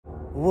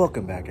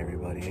Welcome back,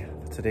 everybody.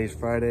 Today's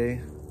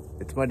Friday.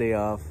 It's my day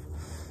off.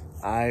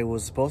 I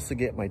was supposed to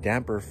get my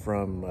damper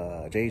from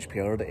JHP,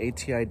 or the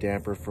ATI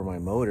damper for my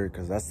motor,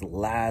 because that's the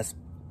last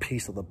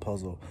piece of the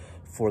puzzle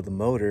for the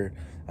motor.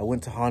 I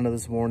went to Honda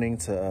this morning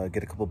to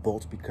get a couple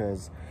bolts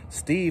because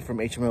Steve from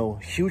HMO,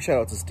 huge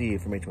shout out to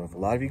Steve from HMO. A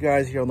lot of you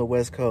guys here on the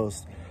West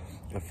Coast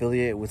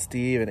affiliate with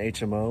Steve and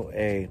HMO.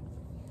 Hey,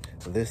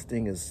 this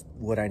thing is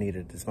what I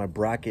needed. It's my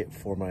bracket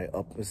for my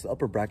it's the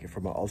upper bracket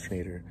for my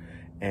alternator,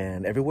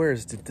 and everywhere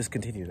is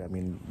discontinued. I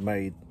mean,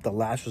 the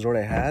last resort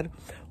I had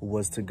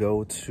was to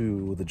go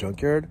to the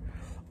junkyard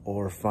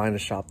or find a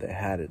shop that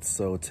had it.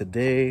 So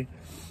today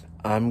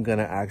I'm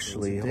gonna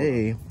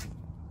actually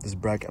this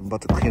bracket, I'm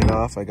about to clean it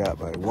off. I got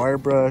my wire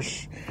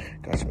brush,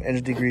 got some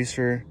engine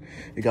degreaser.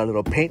 We got a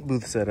little paint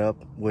booth set up,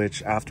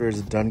 which after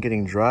it's done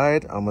getting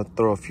dried, I'm gonna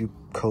throw a few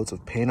coats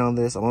of paint on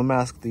this. I'm gonna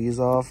mask these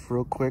off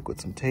real quick with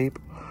some tape,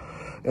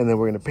 and then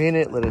we're gonna paint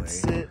it, let it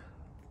sit.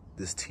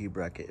 This T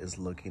bracket is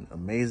looking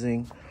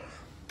amazing.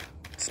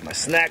 It's my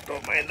snack,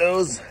 don't mind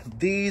those.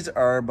 These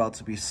are about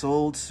to be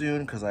sold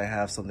soon because I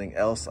have something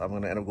else. I'm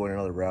gonna end up going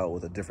another route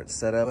with a different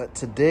setup. But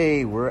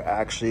today we're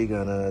actually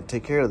gonna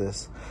take care of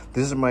this.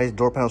 These are my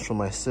door panels from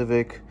my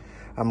Civic.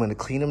 I'm gonna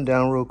clean them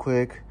down real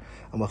quick.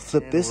 I'm gonna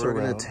flip this around.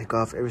 We're gonna take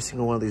off every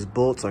single one of these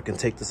bolts so I can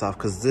take this off,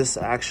 because this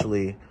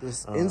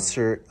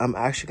insert, I'm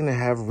actually gonna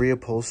have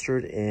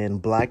reupholstered in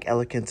black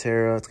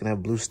Alcantara. It's gonna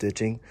have blue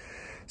stitching.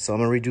 So I'm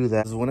gonna redo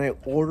that. When I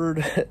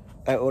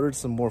ordered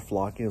some more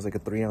flocking. It was like a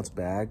 3-ounce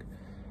bag.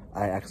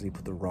 I actually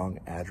put the wrong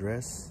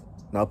address.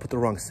 No, I put the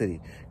wrong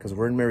city, because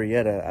we're in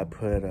Marietta. I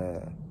put,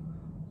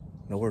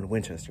 no, we're in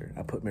Winchester.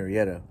 I put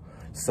Marietta.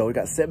 So it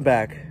got sent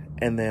back,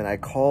 and then I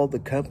called the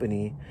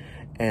company,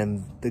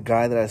 and the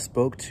guy that I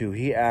spoke to,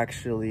 he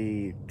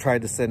actually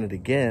tried to send it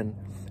again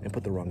and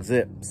put the wrong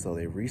zip. So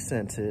they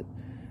resent it.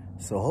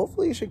 So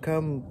hopefully it should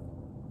come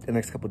in the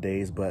next couple of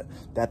days. But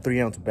that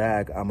 3-ounce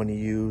bag I'm gonna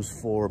use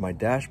for my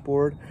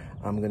dashboard.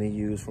 I'm gonna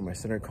use for my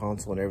center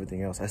console and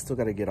everything else. I still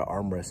gotta get an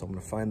armrest. So I'm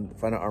gonna find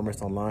an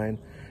armrest online,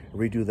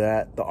 redo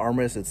that. The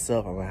armrest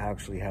itself, I'm gonna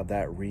actually have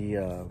that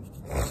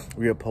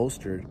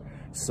reupholstered.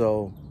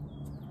 So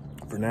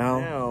for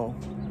now,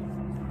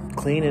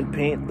 clean and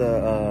paint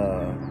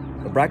the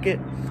bracket,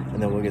 and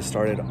then we'll get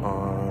started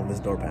on this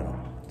door panel.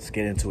 Let's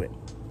get into it.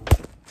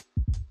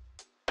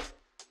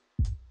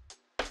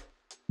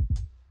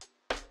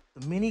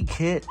 The mini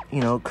kit,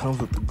 you know, comes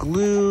with the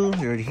glue,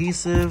 your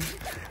adhesive.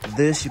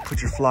 This, you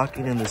put your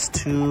flocking in this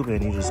tube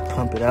and you just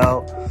pump it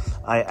out.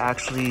 I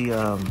actually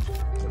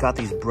got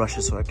these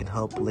brushes so I can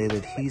help lay the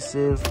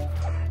adhesive.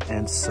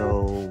 And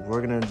so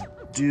we're gonna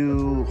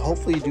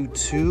hopefully do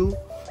 2.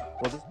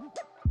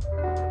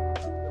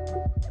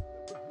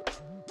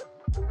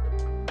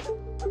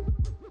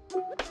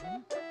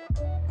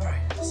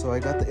 Alright, so I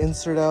got the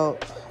insert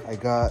out. I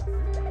got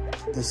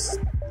this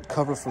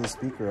cover for the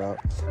speaker out.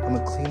 I'm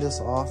gonna clean this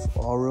off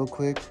all real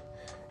quick,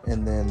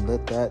 and then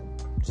let that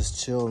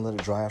just chill and let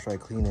it dry after I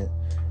clean it.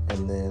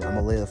 And then I'm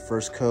gonna lay the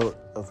first coat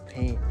of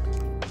paint.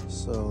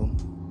 So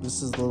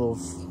this is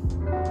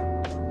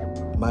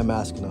my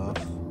masking off.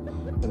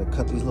 I'm gonna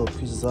cut these little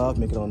pieces off,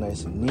 make it all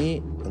nice and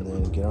neat, and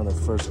then get on the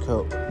first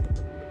coat.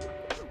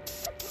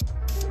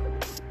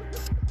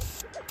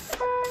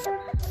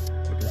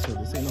 Like I said,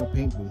 this ain't no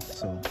paint booth,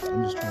 so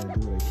I'm just trying to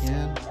do what I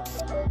can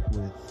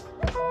with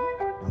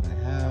what I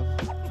have.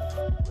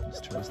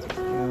 Just try to stick it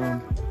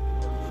down.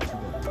 I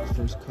got the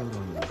first coat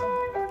on the back,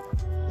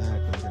 and I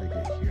gotta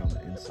get here on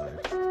the inside.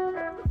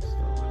 So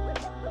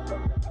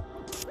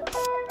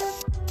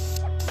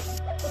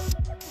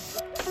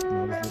I'm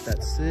gonna let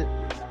that sit,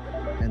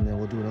 and then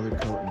we'll do another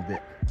coat in a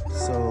bit.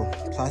 So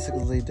plastic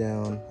is laid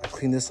down. I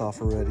cleaned this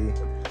off already.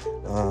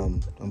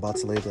 I'm about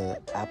to lay the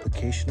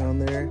application on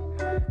there,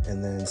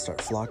 and then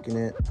start flocking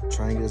it.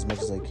 Try and get as much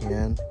as I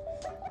can.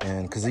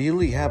 And because they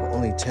usually have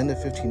only 10 to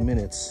 15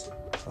 minutes.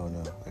 Oh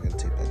no, I gotta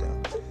tape that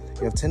down.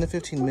 You have 10 to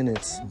 15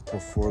 minutes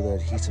before the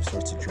adhesive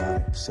starts to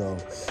dry. So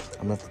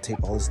I'm gonna have to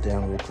tape all this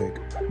down real quick,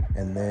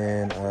 and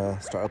then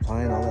start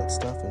applying all that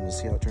stuff, and we'll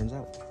see how it turns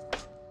out.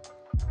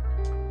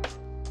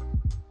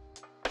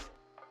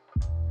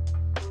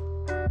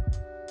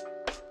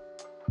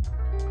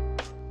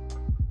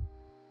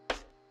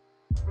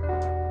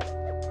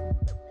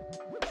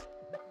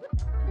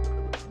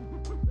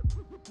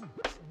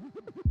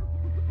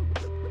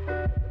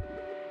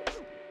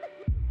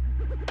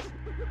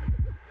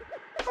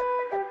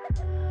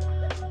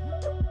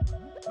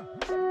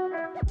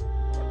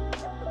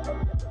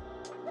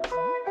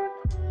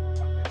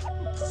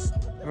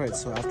 Alright,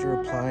 so after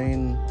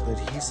applying the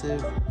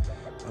adhesive,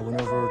 I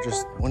went over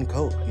just one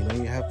coat. You know,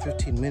 you have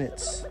 15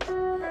 minutes,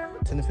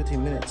 10 to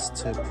 15 minutes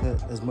to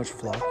put as much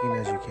flocking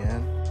as you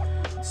can.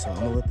 So I'm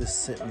gonna let this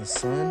sit in the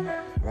sun.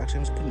 Or actually,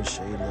 I'm just putting the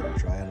shade, let it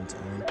dry on its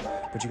own.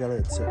 But you gotta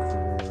let it sit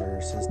for,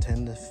 it says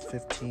 10 to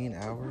 15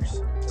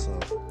 hours. So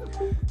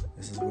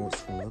this is what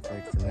it's gonna look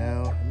like for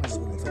now. It might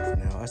look like for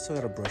now. I still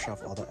gotta brush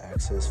off all the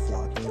excess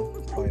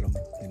flocking, probably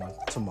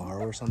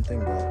tomorrow or something.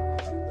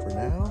 But for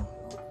now,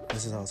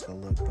 this is how it's gonna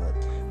look.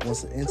 But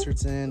once the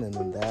insert's in and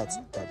then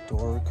that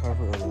door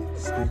cover or the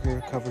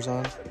speaker covers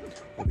on,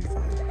 we'll be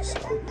fine. So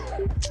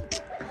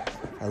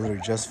I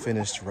literally just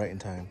finished right in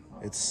time.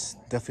 It's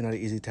definitely not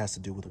an easy task to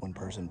do with one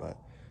person, but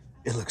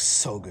it looks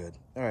so good.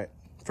 All right,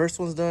 first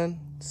one's done.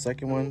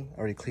 Second one, I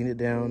already cleaned it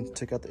down,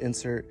 took out the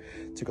insert,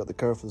 took out the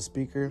cover for the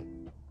speaker.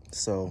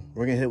 So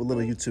we're gonna hit it with a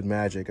little YouTube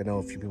magic. I know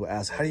a few people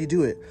ask, how do you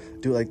do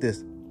it? Do it like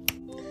this.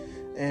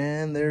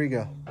 And there we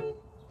go.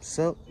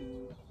 So,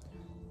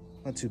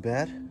 not too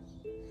bad.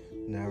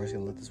 Now we're just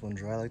gonna let this one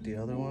dry like the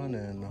other one,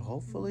 and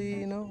hopefully,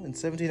 you know, in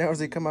 17 hours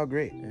they come out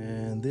great.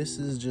 And this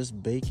is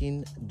just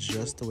baking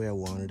just the way I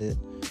wanted it.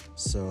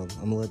 So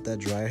I'm gonna let that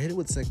dry. I hit it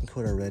with second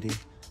coat already,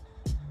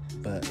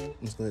 but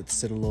I'm just gonna let it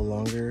sit a little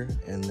longer,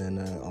 and then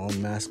I'll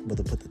unmask, but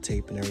to put the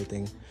tape and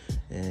everything,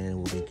 and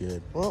we'll be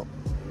good. Well,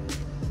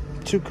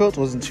 2 coats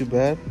wasn't too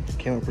bad.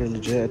 Came out pretty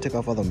legit. I took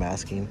off all the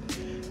masking,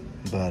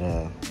 but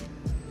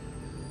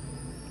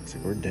looks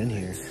like we're done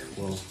here.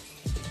 Well,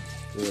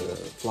 the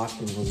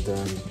flocking was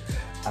done.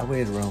 I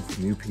waited around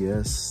from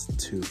UPS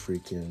to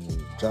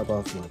freaking drop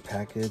off my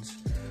package,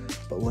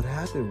 but what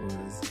happened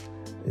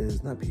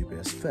is not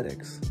UPS,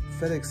 FedEx.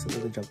 FedEx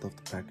literally dropped off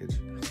the package.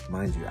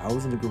 Mind you, I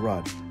was in the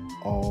garage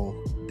all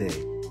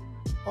day.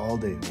 Well,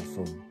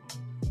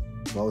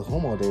 I was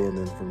home all day, and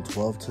then from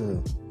 12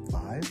 to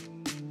 5.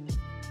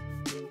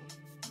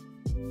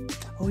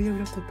 Oh yeah, we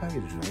dropped the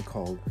package. I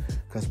called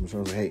customer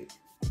service, like, hey,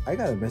 I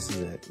got a message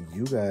that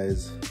you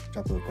guys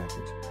dropped off the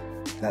package.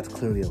 That's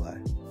clearly a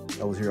lie.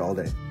 I was here all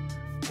day.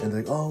 And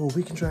they're like, oh,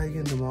 we can try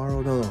again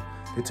tomorrow. No.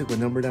 They took my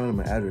number down and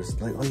my address.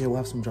 Like, oh yeah, we'll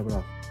have someone drop it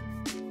off.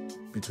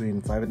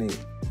 Between 5 and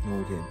 8. No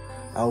one came.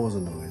 I was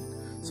annoyed.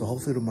 So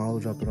hopefully tomorrow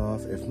they'll drop it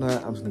off. If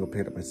not, I'm just gonna go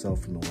pick it up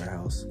myself from the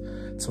warehouse.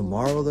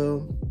 Tomorrow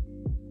though,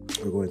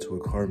 we're going to a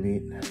car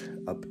meet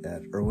up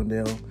at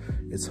Irwindale.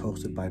 It's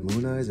hosted by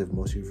Moon Eyes, if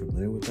most of you are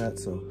familiar with that.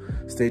 So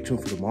stay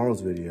tuned for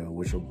tomorrow's video,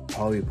 which will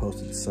probably be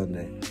posted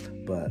Sunday.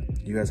 But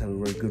you guys have a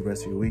really good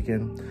rest of your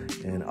weekend,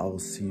 and I will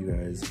see you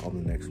guys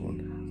on the next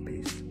one.